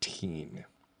 2015.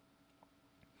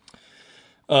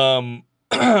 I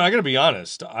gotta be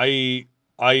honest. I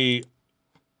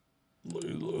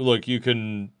look, you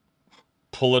can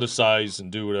politicize and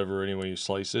do whatever any way you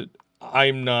slice it. I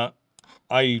don't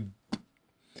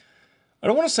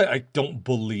want to say I don't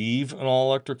believe in all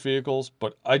electric vehicles,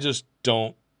 but I just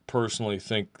don't personally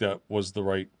think that was the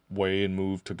right way and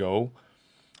move to go.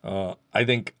 I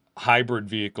think hybrid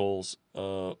vehicles,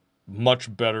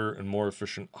 much better and more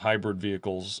efficient hybrid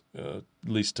vehicles, at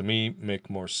least to me, make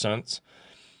more sense.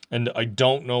 And I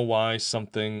don't know why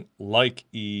something like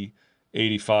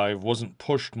E85 wasn't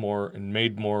pushed more and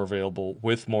made more available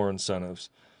with more incentives,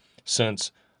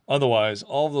 since otherwise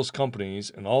all of those companies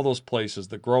and all those places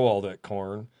that grow all that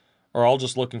corn are all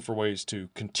just looking for ways to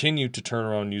continue to turn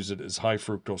around and use it as high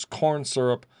fructose corn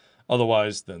syrup.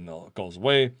 Otherwise, then it goes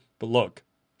away. But look,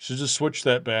 you should just switch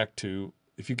that back to,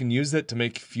 if you can use that to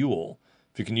make fuel,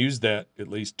 if you can use that at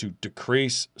least to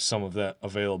decrease some of that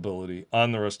availability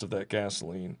on the rest of that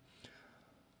gasoline,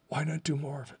 why not do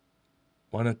more of it?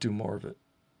 Why not do more of it?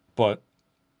 But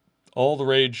all the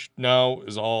rage now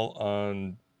is all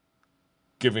on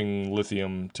giving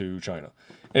lithium to China.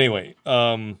 Anyway,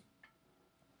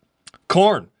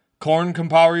 corn. Corn can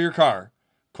power your car.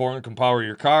 Corn can power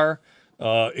your car.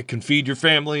 It can feed your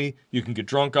family. You can get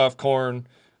drunk off corn.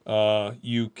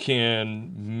 You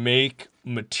can make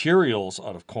materials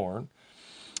out of corn.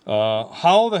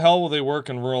 How the hell will they work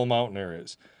in rural mountain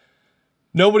areas?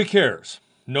 Nobody cares.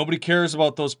 Nobody cares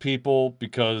about those people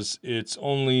because it's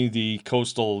only the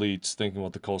coastal elites thinking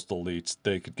about the coastal elites.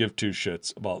 They could give 2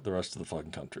 shits about the rest of the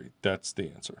fucking country. That's the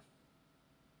answer.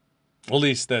 At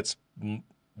least that's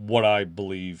what I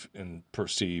believe and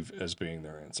perceive as being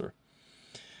their answer.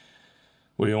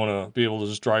 Well, you want to be able to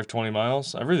just drive 20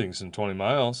 miles? Everything's in 20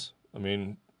 miles. I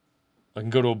mean, I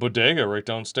can go to a bodega right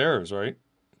downstairs, right?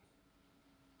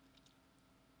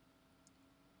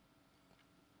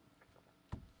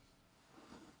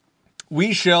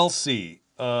 We shall see.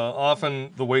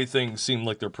 Often the way things seem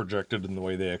like they're projected and the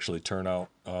way they actually turn out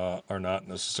are not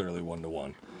necessarily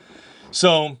one-to-one.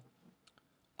 So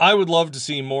I would love to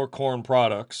see more corn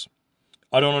products.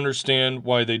 I don't understand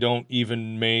why they don't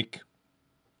even make,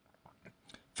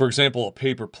 for example, a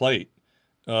paper plate.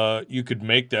 You could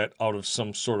make that out of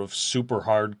some sort of super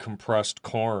hard compressed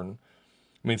corn.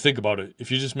 I mean, think about it. If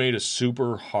you just made a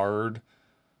super hard,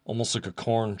 almost like a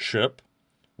corn chip,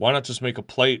 why not just make a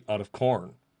plate out of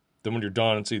corn? Then when you're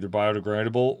done, it's either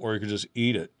biodegradable or you could just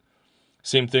eat it.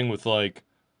 Same thing with like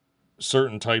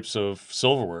certain types of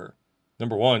silverware.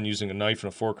 Number one, using a knife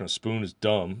and a fork and a spoon is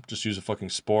dumb. Just use a fucking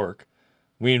spork.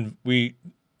 A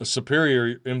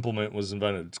superior implement was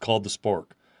invented. It's called the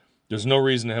spork. There's no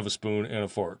reason to have a spoon and a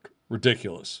fork.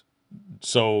 Ridiculous.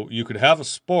 So you could have a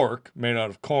spork made out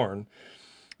of corn.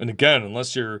 And again,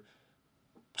 unless you're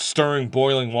stirring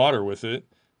boiling water with it,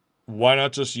 why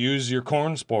not just use your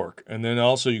corn spork? And then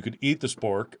also you could eat the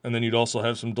spork, and then you'd also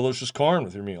have some delicious corn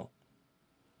with your meal.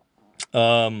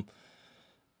 The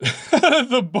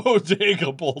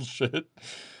bodega bullshit.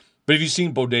 But have you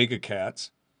seen bodega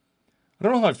cats? I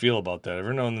don't know how I feel about that.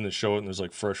 Every now and then they show it and there's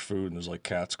like fresh food and there's like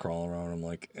cats crawling around. I'm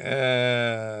like,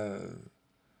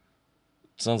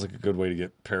 sounds like a good way to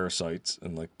get parasites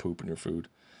and like poop in your food.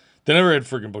 They never had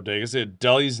freaking bodegas. They had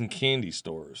delis and candy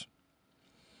stores.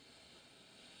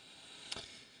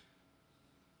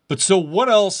 But so what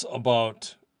else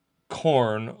about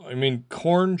corn? I mean,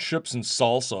 corn chips and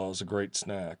salsa is a great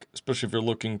snack, especially if you're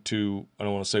looking to, I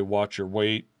don't want to say watch your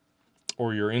weight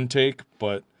or your intake,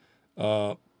 but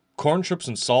corn chips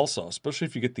and salsa, especially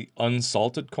if you get the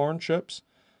unsalted corn chips,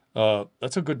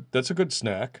 that's a good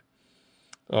snack.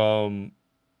 I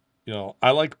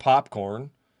like popcorn.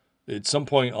 At some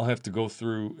point, I'll have to go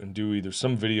through and do either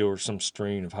some video or some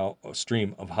stream of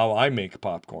how I make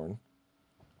popcorn.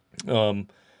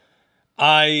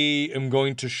 I am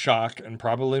going to shock and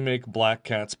probably make Black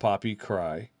Cat's Poppy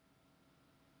cry.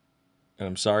 And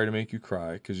I'm sorry to make you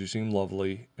cry because you seem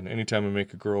lovely. And anytime I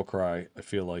make a girl cry, I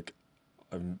feel like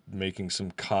I'm making some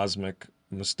cosmic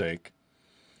mistake.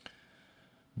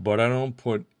 But I don't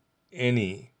put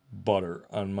any butter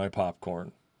on my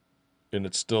popcorn. And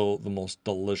it's still the most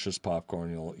delicious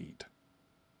popcorn you'll eat.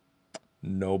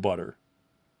 No butter.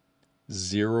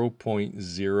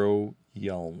 0.0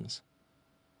 yelms.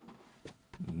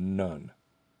 None.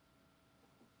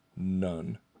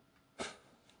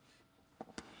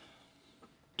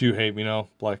 Do you hate me now,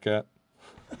 Black Cat?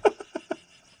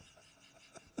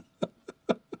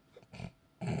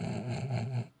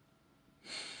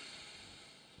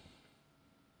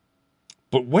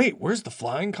 But wait, where's the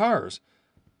flying cars?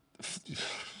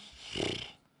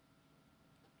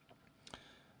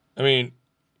 I mean,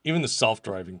 even the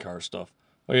self-driving car stuff.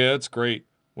 Oh yeah, it's great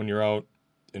when you're out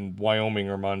in Wyoming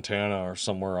or Montana or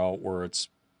somewhere out where it's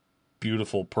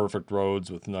beautiful, perfect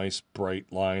roads with nice, bright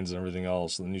lines and everything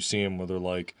else. And then you see them where they're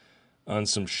like on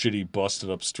some shitty, busted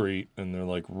up street and they're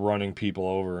like running people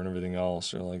over and everything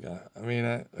else. You're like,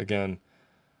 again,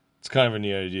 it's kind of a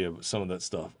neat idea, but some of that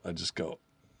stuff, I just go,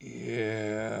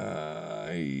 yeah,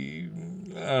 I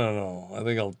don't know. I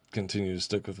think I'll continue to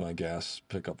stick with my gas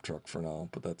pickup truck for now,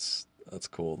 but that's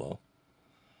cool though.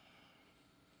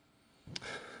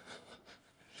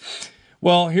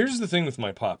 Well, here's the thing with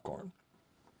my popcorn.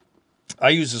 I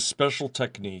use a special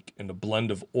technique and a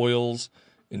blend of oils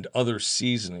and other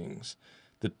seasonings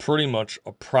that pretty much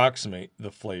approximate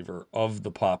the flavor of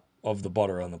the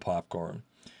butter on the popcorn.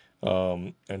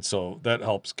 And so that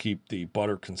helps keep the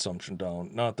butter consumption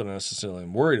down. Not that I necessarily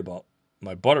am worried about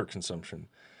my butter consumption,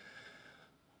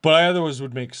 but I otherwise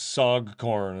would make sog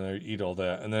corn and I'd eat all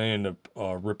that. And then I end up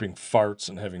ripping farts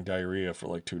and having diarrhea for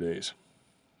like 2 days.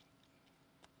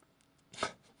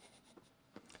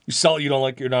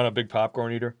 You're not a big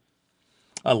popcorn eater?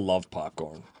 I love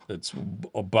popcorn. It's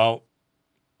one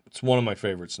of my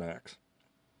favorite snacks.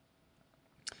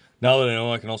 Now that I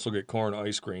know I can also get corn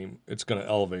ice cream, it's going to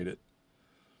elevate it.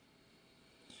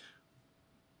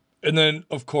 And then,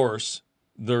 of course,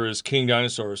 there is King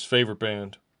Dinosaur's favorite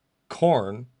band,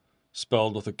 Korn,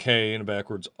 spelled with a K and a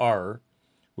backwards R,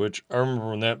 which I remember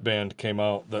when that band came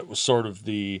out, that was sort of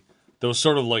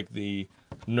like the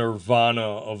Nirvana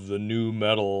of the new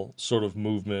metal sort of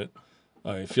movement.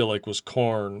 I feel like was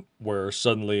Korn, where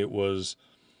suddenly it was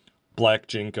Black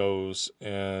Jinkos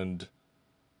and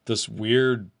this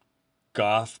weird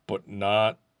goth, but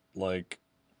not like,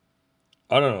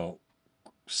 I don't know,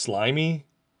 slimy,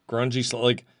 grungy,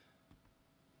 like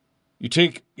you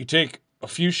take a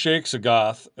few shakes of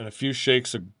goth and a few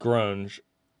shakes of grunge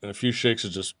and a few shakes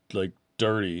of just like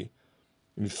dirty,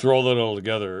 and you throw that all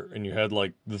together and you had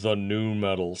like the new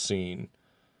metal scene.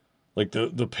 Like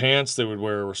the pants they would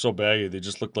wear were so baggy they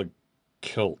just looked like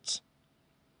kilts.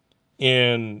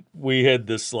 And we had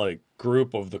this like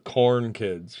group of the Korn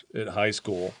kids at high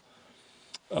school.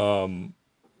 Then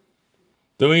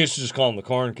we used to just call them the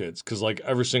Korn kids because like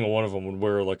every single one of them would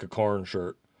wear like a Korn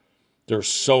shirt. They're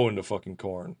so into fucking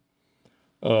Korn.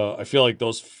 I feel like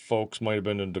those folks might have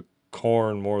been into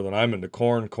Korn more than I'm into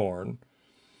Korn.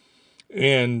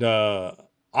 And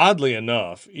Oddly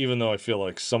enough, even though I feel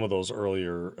like some of those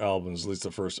earlier albums, at least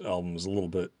the first album, is a little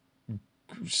bit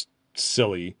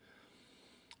silly,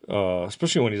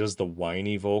 especially when he does the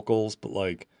whiny vocals. But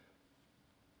like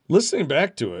listening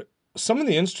back to it, some of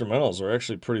the instrumentals are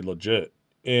actually pretty legit.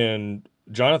 And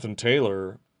Jonathan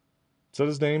Taylor, is that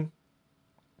his name?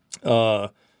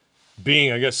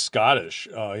 Being, I guess, Scottish,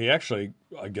 he actually,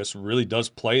 I guess, really does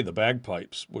play the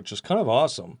bagpipes, which is kind of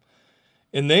awesome.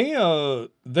 And they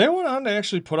went on to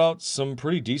actually put out some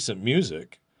pretty decent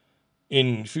music.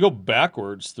 And if you go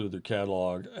backwards through their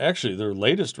catalog, actually their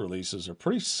latest releases are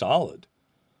pretty solid.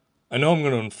 I know I'm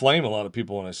going to inflame a lot of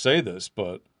people when I say this,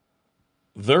 but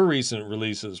their recent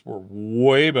releases were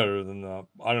way better than the,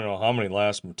 I don't know how many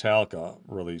last Metallica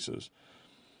releases.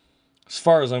 As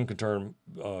far as I'm concerned,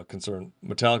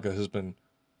 Metallica has been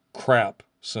crap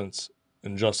since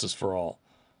Injustice for All.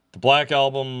 The Black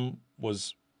Album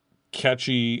was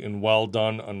catchy and well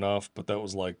done enough, but that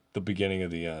was like the beginning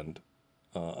of the end.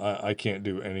 I can't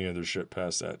do any other shit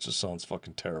past that. It just sounds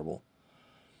fucking terrible.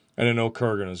 And I know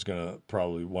Kurgan is going to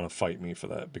probably want to fight me for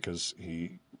that because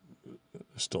he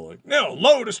is still like, no,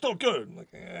 Load is still good. I'm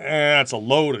like, that's a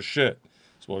load of shit.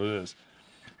 That's what it is.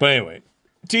 But anyway,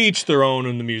 to each their own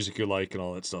and the music you like and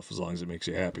all that stuff as long as it makes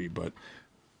you happy. But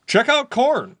check out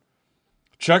Korn.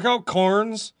 Check out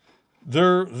Korn's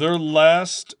their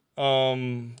last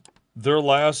album.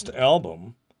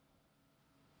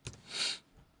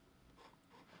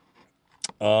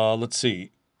 Let's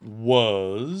see.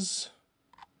 Was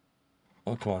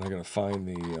oh come on, I gotta find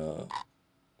the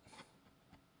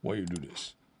why you do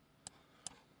this.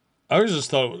 I always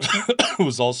just thought it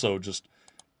was also just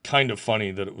kind of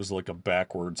funny that it was like a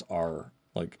backwards R.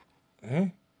 Like,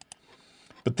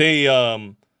 But they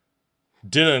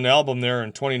did an album there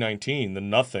in 2019, The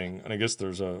Nothing, and I guess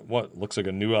there's looks like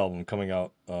a new album coming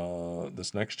out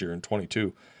this next year in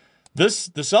 22.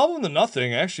 This album, The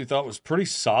Nothing, I actually thought was pretty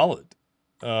solid.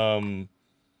 I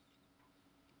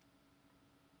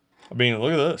mean,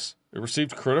 look at this. It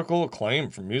received critical acclaim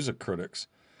from music critics.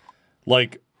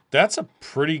 Like, that's a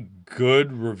pretty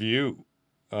good review.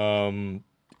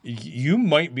 You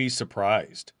might be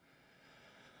surprised.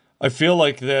 I feel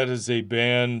like that is a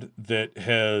band that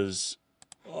has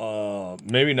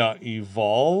maybe not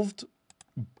evolved,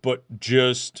 but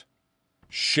just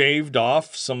shaved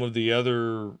off some of the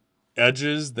other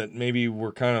edges that maybe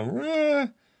were kind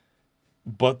of,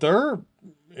 but they're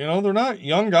not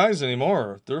young guys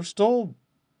anymore. They're still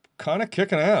kind of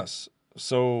kicking ass.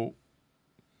 So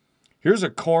here's a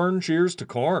Korn cheers to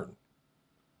Korn.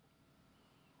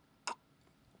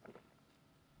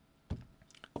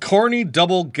 Corny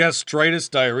double gastritis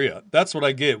diarrhea. That's what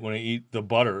I get when I eat the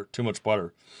butter, too much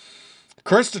butter.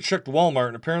 Krista checked Walmart,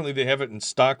 and apparently they have it in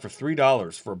stock for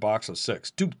 $3 for a box of 6.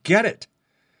 Dude, get it.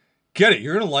 Get it.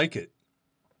 You're going to like it.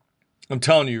 I'm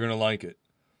telling you, you're going to like it.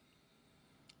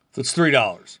 That's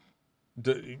 $3.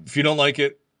 If you don't like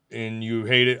it and you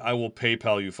hate it, I will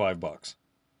PayPal you $5.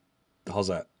 How's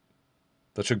that?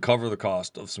 That should cover the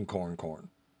cost of some corn.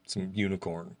 Some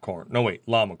unicorn corn. No, wait,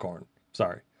 llama corn.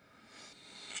 Sorry.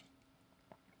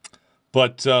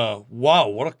 But, wow,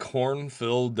 what a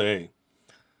corn-filled day.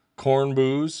 Corn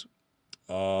booze.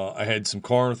 I had some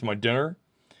corn with my dinner.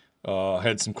 I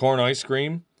had some corn ice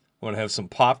cream. I'm going to have some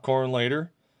popcorn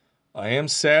later. I am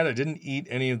sad I didn't eat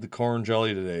any of the corn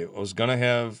jelly today. I was going to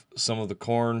have some of the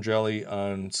corn jelly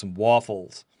on some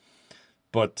waffles.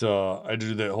 But I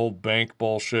did that whole bank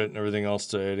bullshit and everything else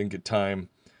today. I didn't get time.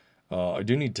 I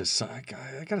do need to sign.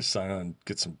 I got to sign on and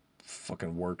get some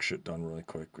fucking work shit done really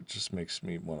quick. It just makes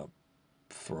me want to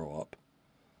throw up.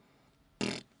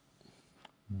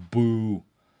 Boo.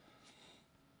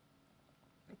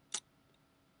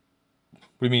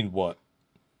 What do you mean, what?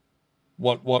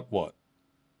 What?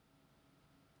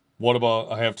 What about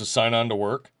I have to sign on to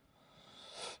work?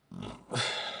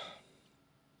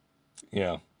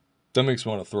 Yeah. That makes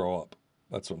me want to throw up.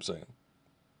 That's what I'm saying.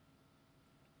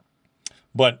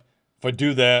 But if I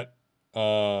do that,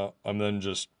 I'm then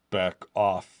just back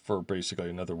off for basically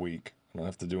another week. I don't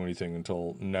have to do anything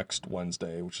until next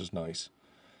Wednesday, which is nice.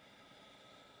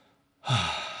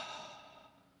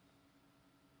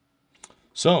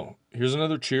 So, here's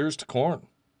another cheers to corn.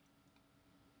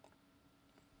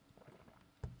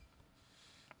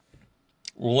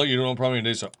 We'll let you know probably in a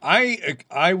day. So,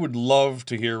 I would love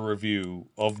to hear a review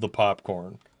of the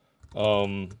popcorn.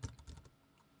 I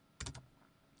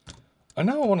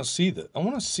now want to see that. I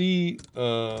want to see.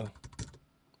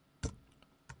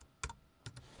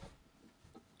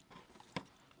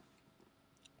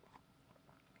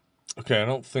 Okay, I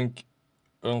don't think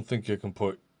you can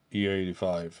put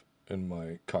E85 in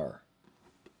my car.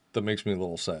 That makes me a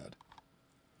little sad.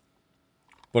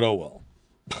 But oh well.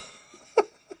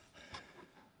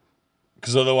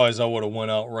 Because otherwise I would have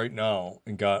went out right now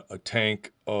and got a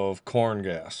tank of corn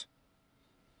gas.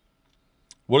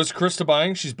 What is Krista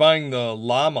buying? She's buying the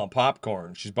llama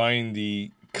popcorn. She's buying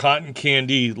the cotton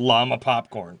candy llama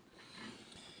popcorn.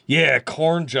 Yeah,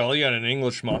 corn jelly on an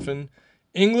English muffin.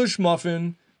 English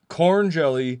muffin, corn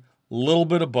jelly, little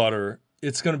bit of butter.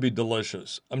 It's going to be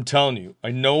delicious. I'm telling you. I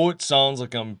know it sounds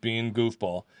like I'm being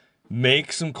goofball.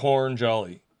 Make some corn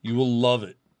jelly. You will love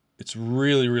it. It's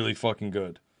really, really fucking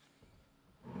good.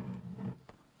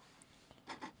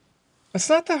 It's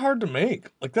not that hard to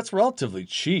make. Like, that's relatively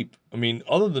cheap. I mean,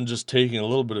 other than just taking a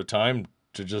little bit of time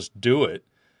to just do it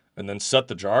and then set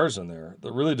the jars in there,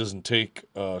 that really doesn't take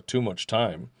too much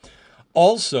time.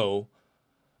 Also,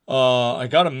 I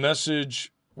got a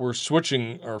message. We're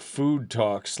switching our food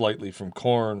talk slightly from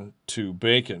corn to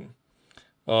bacon.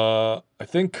 I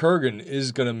think Kurgan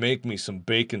is going to make me some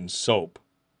bacon soap.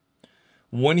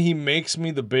 When he makes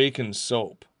me the bacon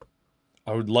soap,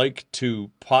 I would like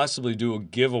to possibly do a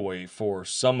giveaway for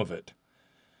some of it.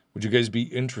 Would you guys be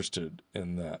interested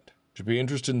in that? Would you be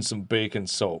interested in some bacon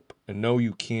soap? And no,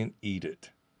 you can't eat it.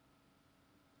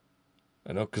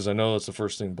 I know, because I know that's the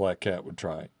first thing Black Cat would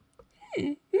try.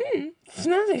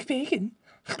 Smells like bacon.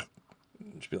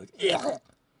 She'd be like, yeah.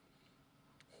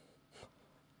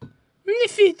 I'm gonna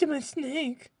feed to my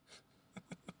snake.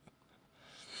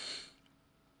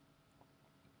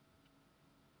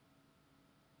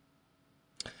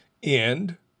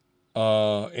 And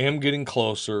am getting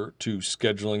closer to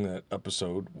scheduling that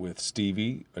episode with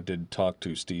Stevie. I did talk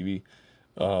to Stevie.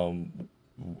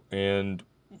 And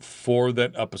for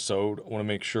that episode, I want to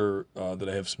make sure that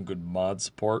I have some good mod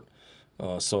support.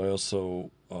 So I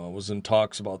also was in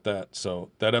talks about that.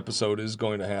 So that episode is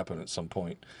going to happen at some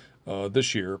point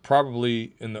this year,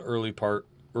 probably in the earlier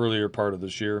part of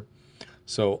this year.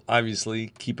 So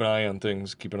obviously, keep an eye on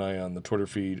things. Keep an eye on the Twitter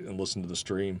feed and listen to the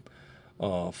stream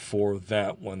for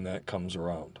that when that comes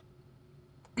around.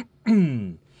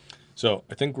 So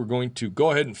I think we're going to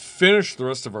go ahead and finish the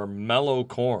rest of our mellow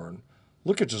corn.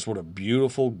 Look at just what a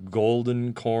beautiful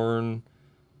golden corn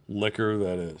liquor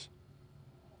that is.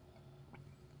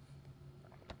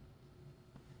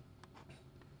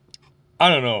 I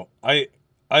don't know. I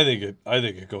think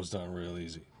it goes down real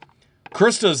easy.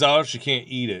 Krista's out if she can't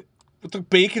eat it. With the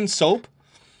bacon soap?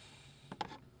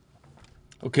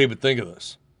 Okay, but think of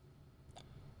this.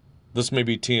 This may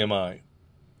be TMI,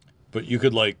 but you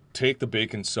could, like, take the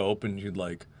bacon soap and you'd,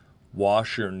 like,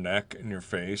 wash your neck and your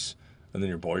face, and then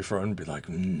your boyfriend would be like,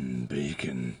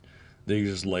 bacon. Then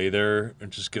you just lay there and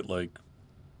just get, like,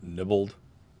 nibbled.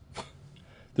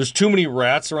 There's too many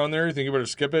rats around there. You think you better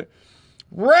skip it?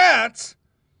 Rats?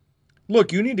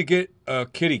 Look, you need to get a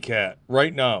kitty cat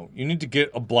right now. You need to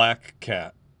get a black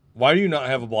cat. Why do you not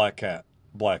have a black cat?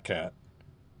 Black cat.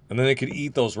 And then they could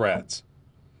eat those rats.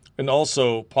 And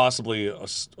also, possibly a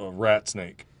rat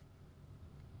snake.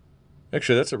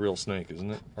 Actually, that's a real snake,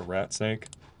 isn't it? A rat snake.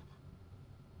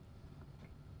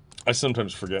 I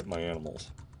sometimes forget my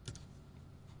animals.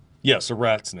 Yes, a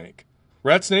rat snake.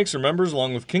 Rat snakes are members,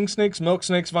 along with king snakes, milk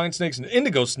snakes, vine snakes, and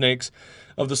indigo snakes,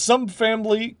 of the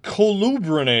subfamily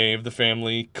Colubrinae of the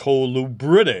family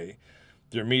Colubridae.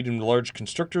 They're medium to large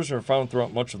constrictors and are found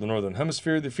throughout much of the northern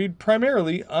hemisphere. They feed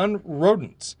primarily on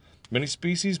rodents. Many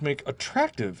species make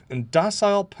attractive and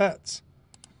docile pets.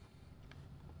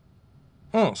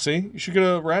 Oh, see? You should get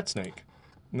a rat snake.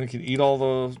 And they can eat all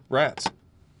the rats.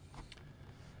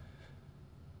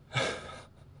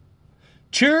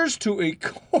 Cheers to a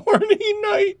corny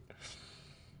night.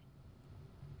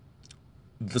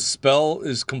 The spell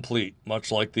is complete,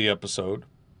 much like the episode.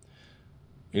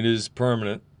 It is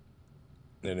permanent.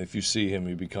 And if you see him,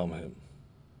 you become him.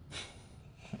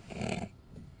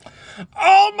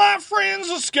 All my friends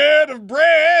are scared of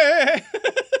bread.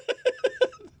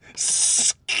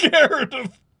 Scared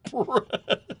of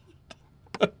bread.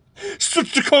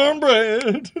 Such a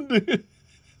cornbread.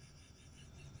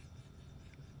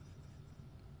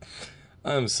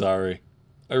 I'm sorry.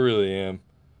 I really am.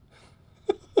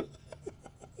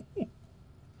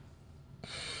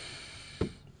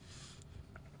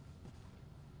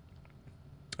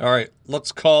 All right,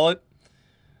 let's call it.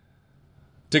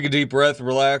 Take a deep breath,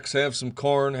 relax, have some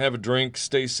corn, have a drink,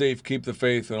 stay safe, keep the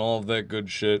faith, and all of that good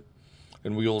shit.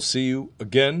 And we will see you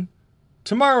again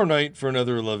tomorrow night for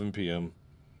another 11 p.m.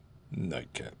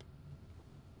 Nightcap.